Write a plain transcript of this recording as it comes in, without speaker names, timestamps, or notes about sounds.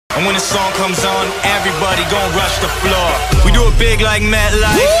And when the song comes on, everybody gon' rush the floor. We do it big like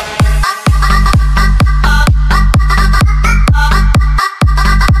MetLife.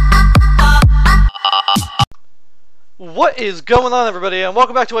 What is going on, everybody, and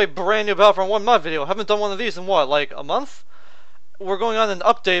welcome back to a brand new Battlefront 1 mod video. I haven't done one of these in what, like a month? We're going on an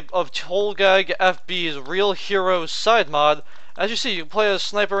update of Tolgag FB's Real Heroes side mod. As you see, you can play as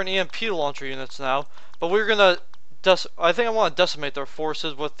sniper and EMP launcher units now, but we're gonna I think I want to decimate their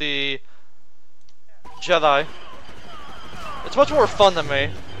forces with the Jedi. It's much more fun than me.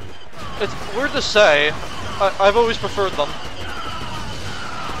 It's weird to say. I've always preferred them.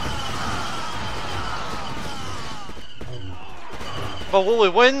 But will we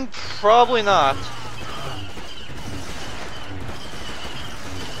win? Probably not.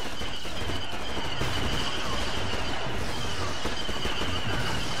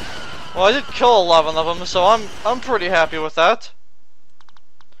 Well, I did kill 11 of them, so I'm pretty happy with that.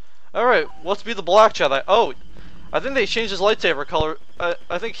 Alright, let's be the Black Jedi. Oh, I think they changed his lightsaber color.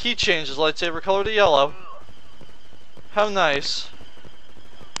 I think he changed his lightsaber color to yellow. How nice.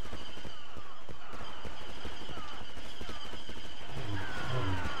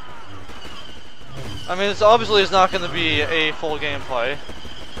 I mean, it's obviously it's not going to be a full gameplay.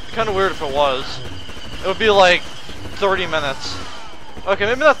 It'd be kind of weird if it was. It would be like 30 minutes. Okay,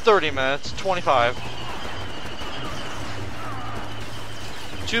 maybe not 30 minutes, 25.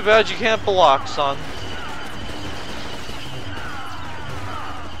 Too bad you can't block, son.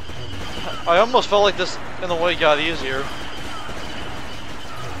 I almost felt like this, in a way, got easier.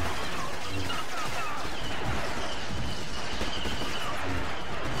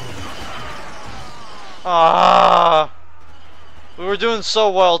 Ah, we were doing so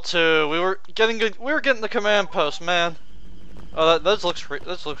well too. We were getting good. We were getting the command post, man. Oh, that looks weird.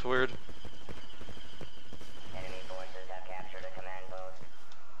 Enemy forces have captured a command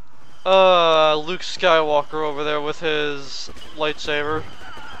post. Luke Skywalker over there with his lightsaber.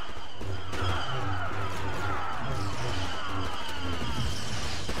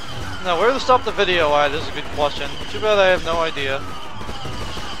 Now, where to stop the video at is a good question. Too bad I have no idea.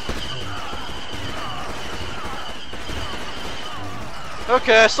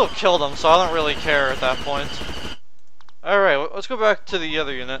 Okay, I still killed him, so I don't really care at that point. Alright, let's go back to the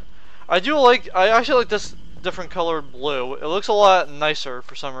other unit. I actually like this different colored blue. It looks a lot nicer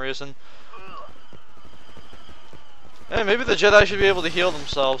for some reason. Hey, maybe the Jedi should be able to heal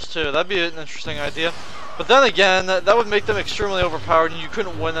themselves too. That'd be an interesting idea. But then again, that would make them extremely overpowered, and you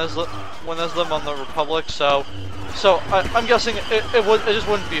couldn't win as them on the Republic. So I'm guessing it just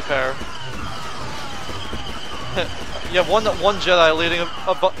wouldn't be fair. You have one Jedi leading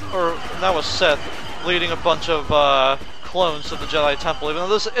now a Sith leading a bunch of clones to the Jedi Temple, even though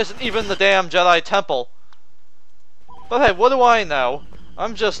this isn't even the damn Jedi Temple. But hey, what do I know?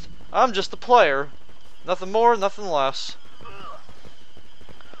 I'm just a player, nothing more, nothing less.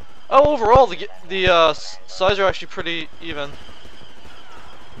 Oh, overall the sides are actually pretty even,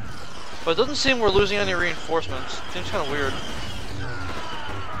 but it doesn't seem we're losing any reinforcements. Seems kind of weird.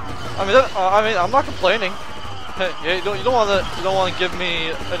 I mean, I'm not complaining. Hey, you don't want to give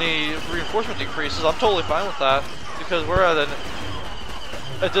me any reinforcement decreases. I'm totally fine with that because we're at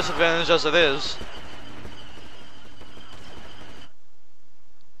a disadvantage as it is.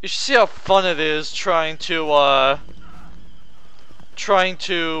 You should see how fun it is trying to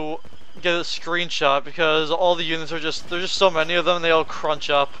get a screenshot because all the units are there's just so many of them and they all crunch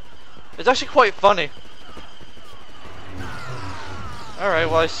up. It's actually quite funny. All right,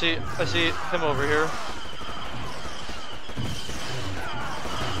 well I see him over here.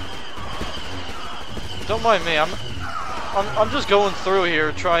 Don't mind me. I'm just going through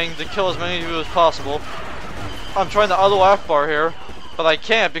here trying to kill as many of you as possible. I'm trying to auto Akbar here, but I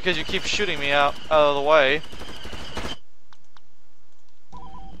can't because you keep shooting me out of the way.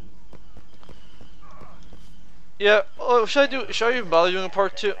 Yeah. Oh, should I even bother doing a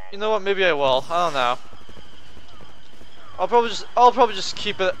part 2? You know what? Maybe I will. I don't know. I'll probably just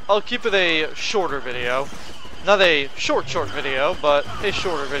keep it. I'll keep it a shorter video, not a short video, but a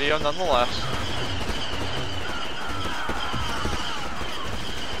shorter video nonetheless.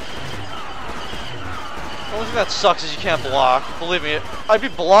 The only thing that sucks is you can't block. Believe me, I'd be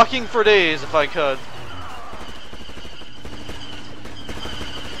blocking for days if I could.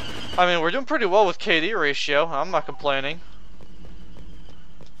 I mean, we're doing pretty well with KD ratio. I'm not complaining.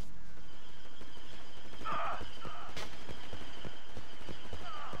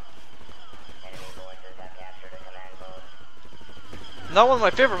 Not one of my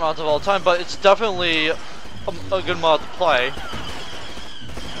favorite mods of all time, but it's definitely a good mod to play.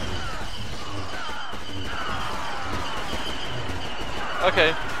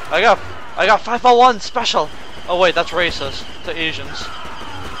 Okay, I got 501 special. Oh wait, that's racist to Asians,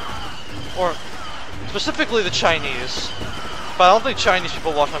 or specifically the Chinese. But I don't think Chinese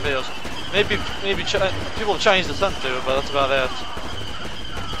people watch my videos. Maybe people of Chinese descent do, but that's about it.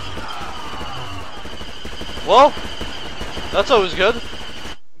 Well, that's always good.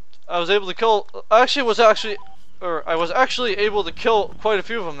 I was able to kill. I was actually able to kill quite a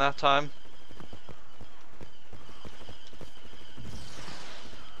few of them that time.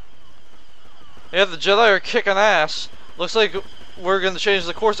 Yeah, the Jedi are kicking ass. Looks like we're gonna change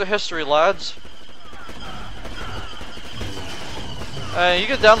the course of history, lads. You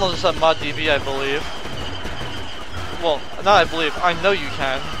can download this at ModDB, I believe. Well, not I believe, I know you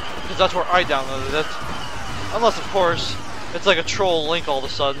can, because that's where I downloaded it. Unless, of course, it's like a troll link all of a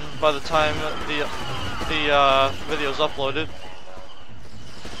sudden by the time the video's uploaded.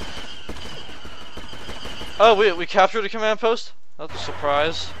 Oh, we captured a command post? That's a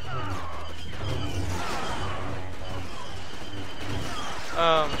surprise.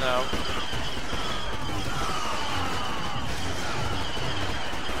 No.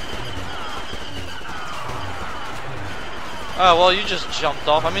 Oh, well, you just jumped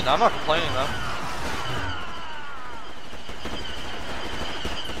off. I mean, I'm not complaining, though.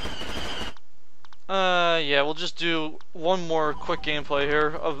 Yeah, we'll just do one more quick gameplay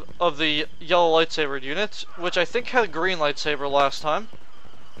here of the yellow lightsaber unit, which I think had a green lightsaber last time.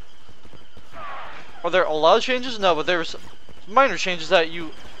 Are there a lot of changes? No, but there's minor changes that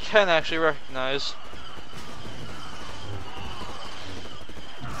you can actually recognize.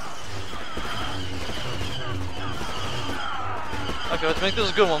 Okay, let's make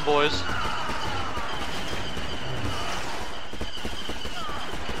this a good one, boys.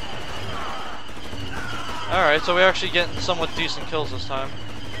 Alright, so we're actually getting somewhat decent kills this time.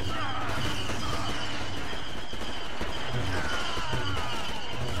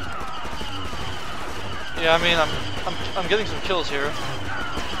 Yeah, I mean, I'm getting some kills here.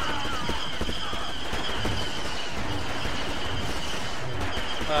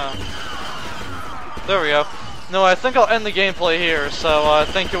 There we go. No, I think I'll end the gameplay here, so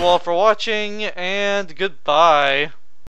thank you all for watching, and goodbye.